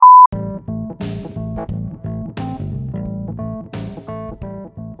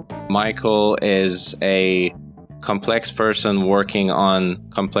Michael is a complex person working on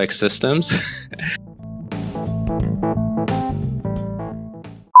complex systems.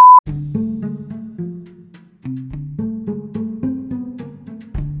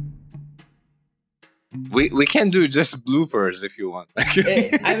 We can do just bloopers if you want.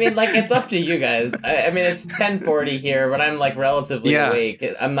 I mean, like, it's up to you guys. I mean, it's 10:40 here, but I'm like relatively awake.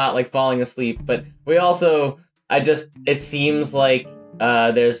 I'm not like falling asleep, but we also, it seems like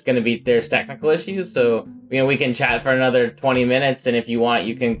there's technical issues, so we can chat for another 20 minutes, and if you want,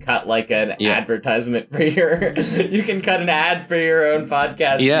 you can cut like an advertisement for you can cut an ad for your own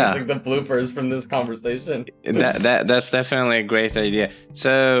podcast using the bloopers from this conversation. That's definitely a great idea.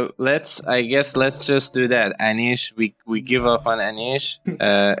 So let's just do that. Anish, we give up on Anish.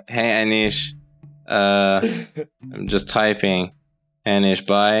 Hey Anish, I'm just typing. Anish,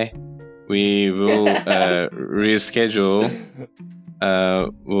 bye. We will reschedule.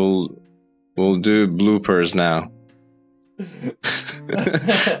 We'll do bloopers now.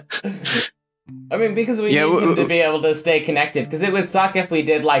 I mean, because we need him to be able to stay connected, because it would suck if we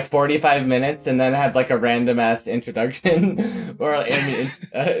did like 45 minutes and then had like a random ass introduction or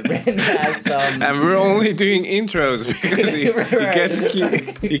random ass. And we're only doing intros because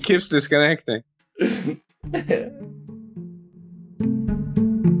he keeps disconnecting.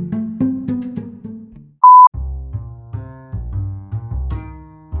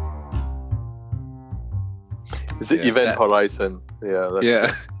 Is the event horizon? Yeah,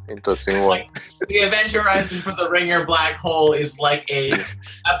 that's an interesting one. Like, the event horizon for the Ringer black hole is like a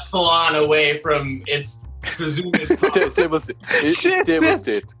epsilon away from its presumed stable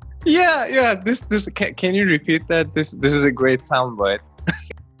state. Yeah. This. Can you repeat that? This is a great soundbite.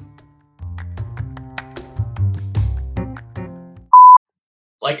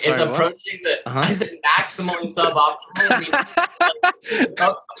 Like, sorry, it's approaching is it maximally suboptimal?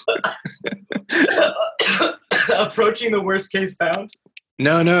 Approaching the worst case bound?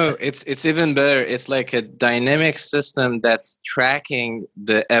 No, it's even better. It's like a dynamic system that's tracking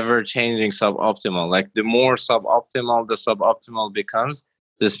the ever-changing suboptimal. Like, the more suboptimal the suboptimal becomes,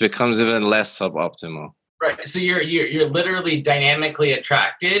 this becomes even less suboptimal. Right. So you're literally dynamically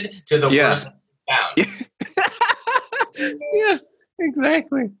attracted to the worst bound. Yeah.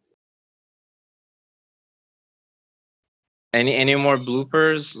 Exactly. Any more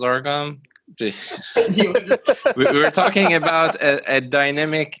bloopers, Zargham? We were talking about a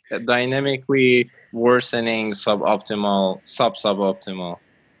dynamically worsening suboptimal.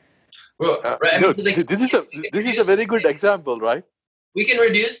 Well, right. This is a very good example, right? We can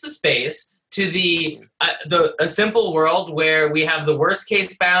reduce the space to a simple world where we have the worst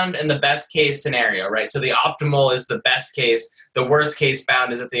case bound and the best case scenario, right? So the optimal is the best case, the worst case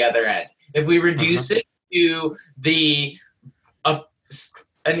bound is at the other end. If we reduce it to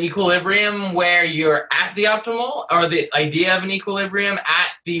an equilibrium where you're at the optimal, or the idea of an equilibrium at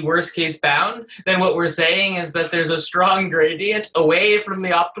the worst case bound, then what we're saying is that there's a strong gradient away from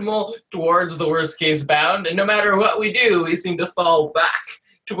the optimal towards the worst case bound, and no matter what we do, we seem to fall back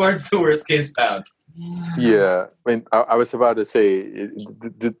towards the worst case bound. Yeah, I mean, I was about to say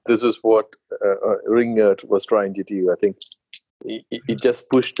this is what Ringer was trying to do. I think it just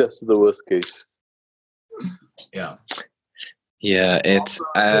pushed us to the worst case. Yeah. Yeah,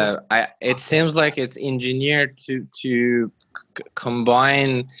 it seems like it's engineered to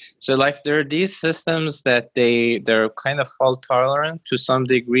combine. So, like, there are these systems that they're kind of fault tolerant to some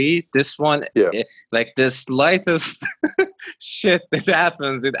degree. This one, like, the slightest shit that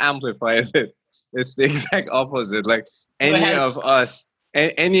happens, it amplifies it. It's the exact opposite. Like,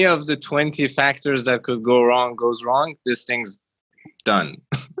 any of the 20 factors that could go wrong goes wrong, this thing's done.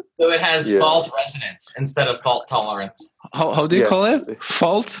 So it has fault resonance instead of fault tolerance. How do you call it?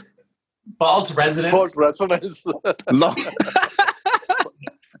 Fault resonance. Fault resonance.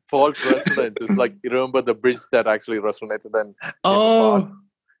 Fault resonance is like, you remember the bridge that actually resonated and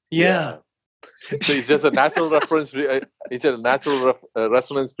yeah. So it's just a natural reference. It's a natural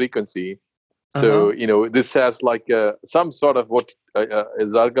resonance frequency. So this has like some sort of what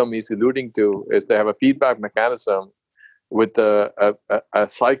Zargham is alluding to is they have a feedback mechanism with a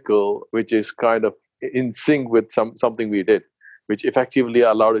cycle which is kind of in sync with something we did, which effectively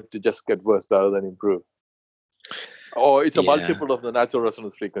allowed it to just get worse rather than improve. Or it's a multiple of the natural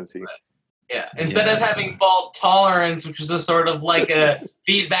resonance frequency. Yeah. Instead of having fault tolerance, which is a sort of like a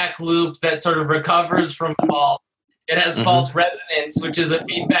feedback loop that sort of recovers from fault, it has false resonance, which is a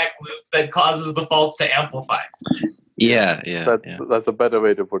feedback loop that causes the faults to amplify. That's a better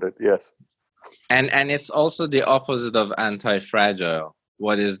way to put it. Yes. And it's also the opposite of anti-fragile.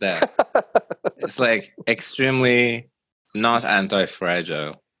 What is that? It's like extremely not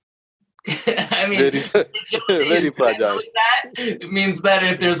anti-fragile. I mean, Very, fragility very is fragile. generally that. It means that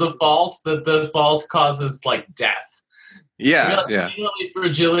if there's a fault, that the fault causes like death. I feel Yeah, like generally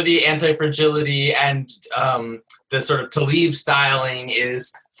fragility, anti-fragility, and the sort of Talib styling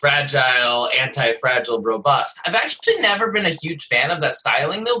is fragile, anti-fragile, robust. I've actually never been a huge fan of that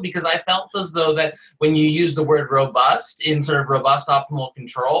styling though, because I felt as though that when you use the word robust in sort of robust optimal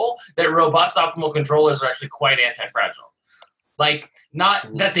control, that robust optimal controllers are actually quite anti-fragile. Like, not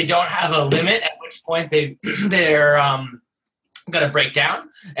that they don't have a limit at which point they're going to break down,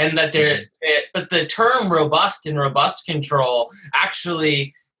 and that but the term robust in robust control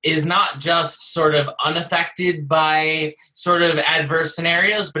actually is not just sort of unaffected by sort of adverse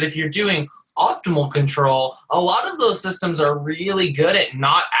scenarios, but if you're doing optimal control, a lot of those systems are really good at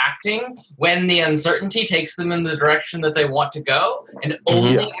not acting when the uncertainty takes them in the direction that they want to go, and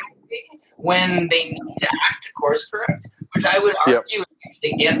only acting when they need to act to course correct, which I would argue is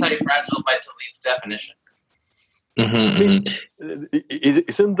actually anti-fragile by Talib's definition. I mean,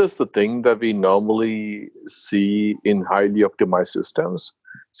 isn't this the thing that we normally see in highly optimized systems?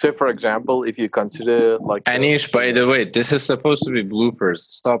 Say, for example, if you consider like Anish, by the way, this is supposed to be bloopers.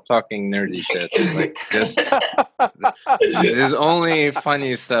 Stop talking nerdy shit. Like, just there's only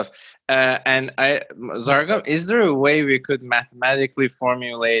funny stuff. And Zargham, is there a way we could mathematically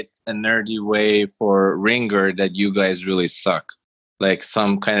formulate a nerdy way for Ringer that you guys really suck? Like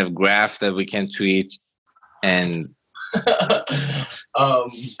some kind of graph that we can tweet and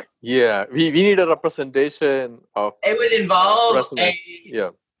yeah, we need a representation of it would involve resonance.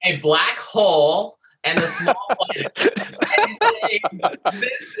 a black hole and a small planet. And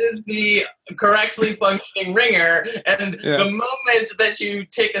this is the correctly functioning ringer, and the moment that you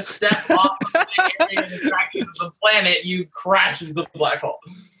take a step off of the area of attraction of the planet, you crash into the black hole.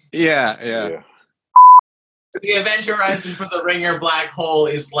 Yeah. The event horizon for the ringer black hole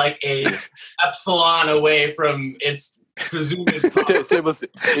is like a epsilon away from its presumed stable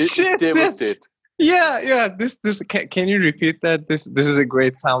state. Yeah. This. Can you repeat that? This is a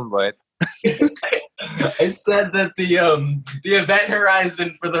great soundbite. I said that the event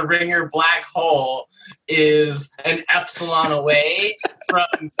horizon for the ringer black hole is an epsilon away from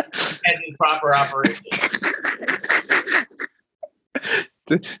any proper operation.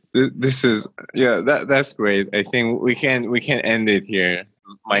 This is that's great. I think we can end it here.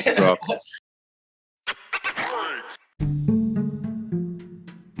 Mic drop.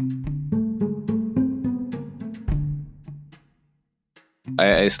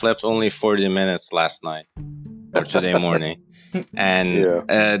 I slept only 40 minutes last night or today morning, and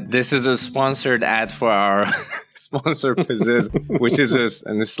this is a sponsored ad for our sponsor Pizzazz, which is a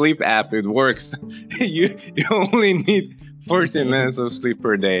sleep app. It works. you only need 40 minutes of sleep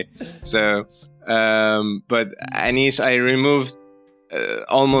per day. So, but Anish, I removed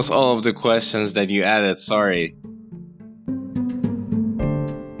almost all of the questions that you added. Sorry.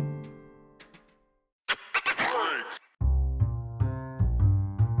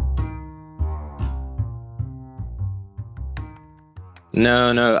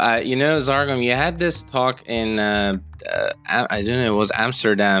 No. Zargham, you had this talk in I don't know, it was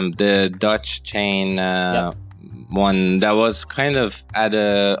Amsterdam, the Dutch chain one that was kind of at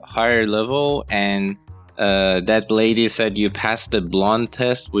a higher level, and that lady said you passed the blonde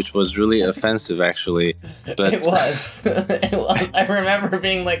test, which was really offensive, actually. But it was. I remember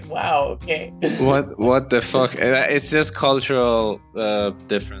being like, "Wow, okay." What the fuck? It's just cultural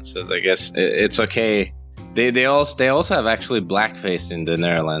differences, I guess. It's okay. They also have actually blackface in the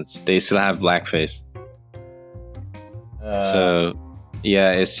Netherlands. They still have blackface. So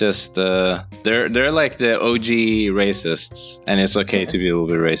yeah, it's just they're like the OG racists, and it's okay to be a little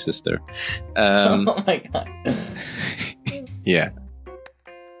bit racist there. Oh my god. Yeah.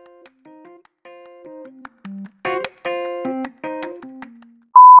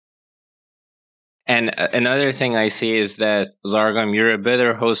 And another thing I see is that, Zargham, you're a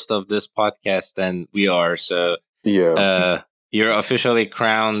better host of this podcast than we are. So you're officially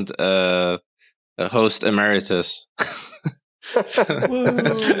crowned host emeritus.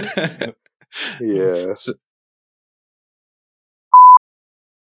 Yeah.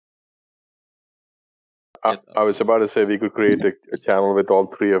 I was about to say we could create a channel with all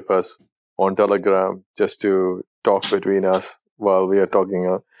three of us on Telegram just to talk between us while we are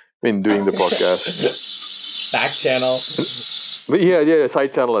talking. Doing the podcast. Back channel. But yeah,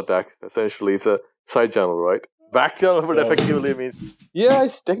 side channel attack. Essentially, it's a side channel, right? Back channel would effectively means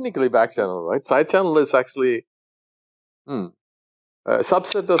it's technically back channel, right? Side channel is actually a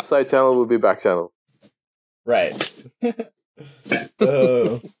subset of side channel would be back channel. Right.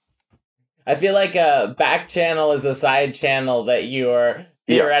 I feel like a back channel is a side channel that you are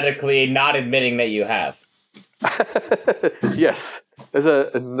theoretically not admitting that you have. Yes, there's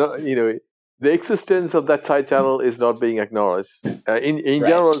the existence of that side channel is not being acknowledged. In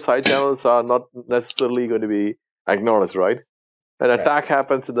general, side channels are not necessarily going to be acknowledged, right? An attack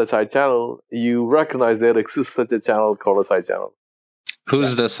happens in the side channel, you recognize there exists such a channel called a side channel.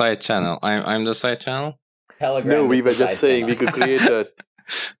 Who's the side channel? I'm the side channel? Telegram No, we is the were just side saying channel.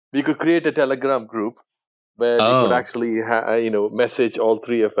 we could create a Telegram group where we could actually message all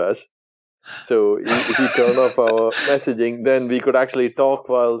three of us. So if we turn off our messaging, then we could actually talk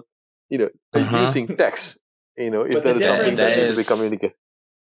while using text. If there is something that needs to be communicated.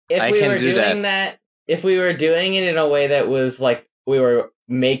 If we were doing that, if we were doing it in a way that was like we were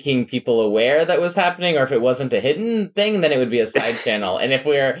making people aware that was happening, or if it wasn't a hidden thing, then it would be a side channel. And if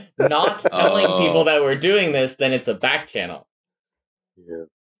we're not telling people that we're doing this, then it's a back channel. Yeah.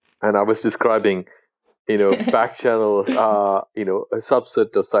 And I was describing, back channels are, a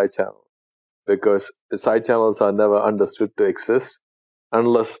subset of side channel, because the side channels are never understood to exist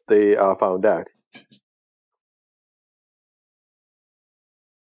unless they are found out.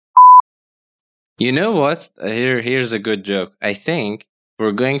 You know what? Here's a good joke. I think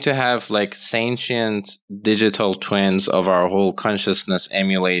we're going to have like sentient digital twins of our whole consciousness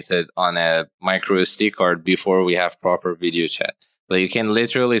emulated on a micro SD card before we have proper video chat. But you can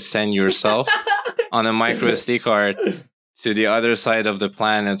literally send yourself on a micro SD card to the other side of the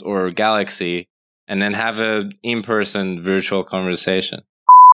planet or galaxy, and then have an in-person virtual conversation.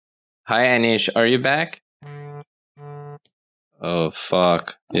 Hi, Anish. Are you back? Oh,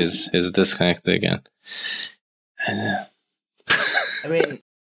 fuck. He's disconnected again. I mean...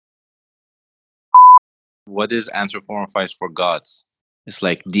 What is anthropomorphized for gods? It's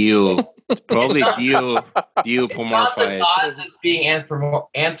like probably deomorphized. It's not the god that's being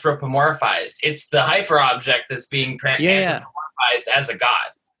anthropomorphized. It's the hyperobject that's being anthropomorphized as a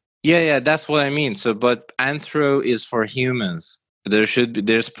god. Yeah, that's what I mean. So, but anthro is for humans.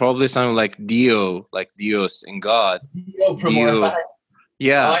 There's probably something like Dios in God. Deomorphized.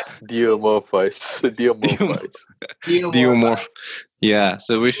 Yeah. Deomorphized. Deomorph. Yeah.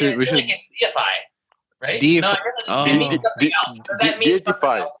 So we should. Like it's deify, right? No, it means something else. Does that mean something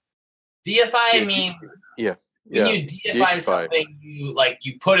else? Deify means when you deify something, you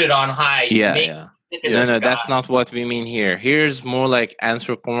put it on high. No, that's not what we mean here. Here's more like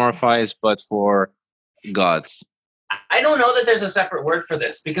anthropomorphized, but for gods. I don't know that there's a separate word for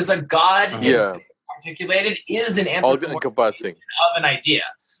this, because a god articulated is an anthropomorphization of an idea.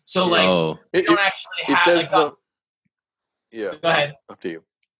 So you don't actually have Go ahead. Up to you.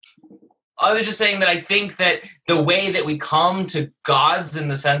 I was just saying that I think that the way that we come to gods in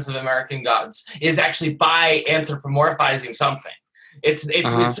the sense of American gods is actually by anthropomorphizing something. It's a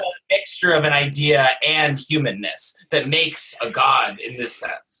mixture of an idea and humanness that makes a god in this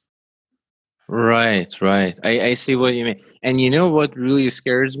sense. Right. I see what you mean. And you know what really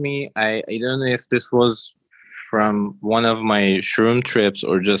scares me? I don't know if this was from one of my shroom trips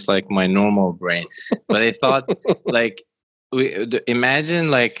or just like my normal brain, but I thought imagine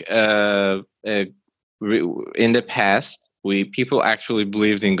in the past people actually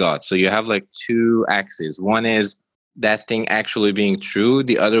believed in God. So you have like two axes. One is that thing actually being true.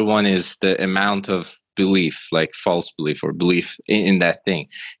 The other one is the amount of belief, like false belief or belief in that thing.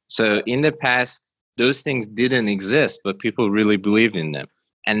 So in the past, those things didn't exist, but people really believed in them.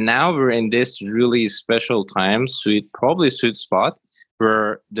 And now we're in this really special time, sweet spot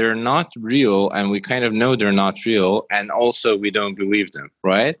where they're not real, and we kind of know they're not real, and also we don't believe them,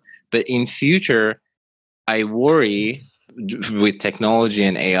 right? But in future, I worry with technology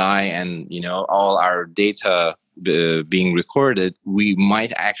and AI and all our data being recorded, we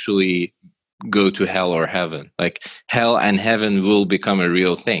might actually go to hell or heaven. Like hell and heaven will become a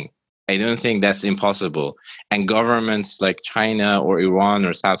real thing. I don't think that's impossible. And governments like China or Iran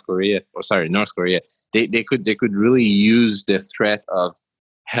or North Korea, they could really use the threat of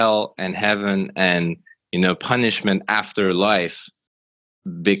hell and heaven and punishment after life,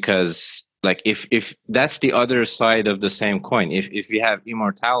 because like if that's the other side of the same coin. If you have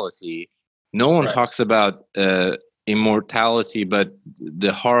immortality, no one talks about immortality, but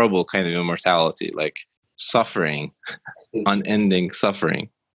the horrible kind of immortality, like suffering, unending suffering.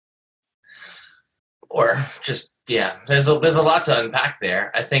 Or just there's a lot to unpack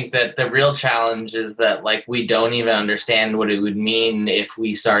there. I think that the real challenge is that we don't even understand what it would mean if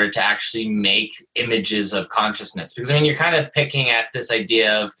we started to actually make images of consciousness. Because you're kind of picking at this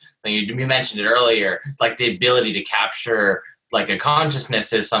idea of, you mentioned it earlier, like the ability to capture a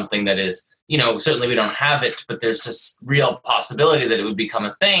consciousness is something that is certainly we don't have it, but there's this real possibility that it would become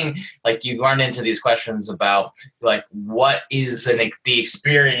a thing. Like you run into these questions about like what is the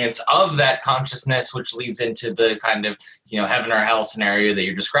experience of that consciousness, which leads into the kind of heaven or hell scenario that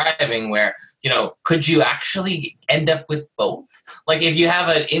you're describing, where could you actually end up with both? Like if you have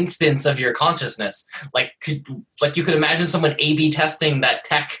an instance of your consciousness, you could imagine someone A/B testing that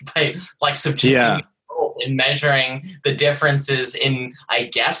tech by like subjecting and measuring the differences in, I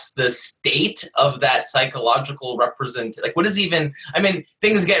guess, the state of that psychological like what is even,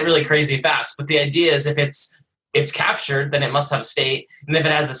 things get really crazy fast, but the idea is if it's captured, then it must have a state, and if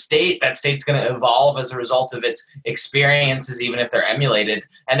it has a state, that state's going to evolve as a result of its experiences, even if they're emulated.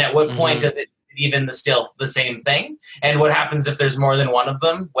 And at what point does it even still the same thing? And what happens if there's more than one of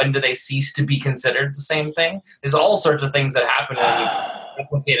them? When do they cease to be considered the same thing? There's all sorts of things that happen when you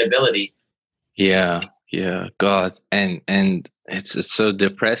replicate ability. Yeah, God, and it's so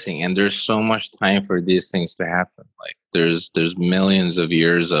depressing, and there's so much time for these things to happen. Like there's millions of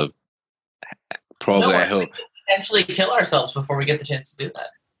years of probably. I hope potentially kill ourselves before we get the chance to do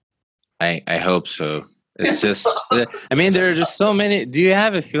that. I hope so. It's just, there are just so many. Do you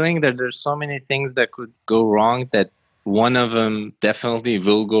have a feeling that there's so many things that could go wrong that one of them definitely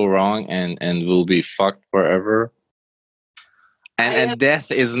will go wrong and will be fucked forever? And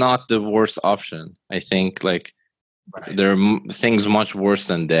death is not the worst option. I think there are things much worse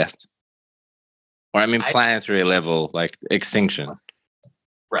than death. Or planetary level, like extinction.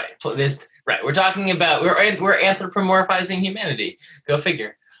 Right. We're talking about we're anthropomorphizing humanity. Go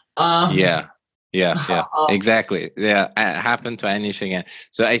figure. Yeah. Exactly. Yeah, it happened to Anish again.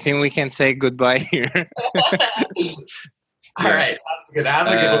 So I think we can say goodbye here. All right. Sounds good. Have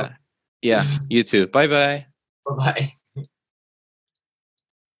a good one. Yeah. You too. Bye. Bye.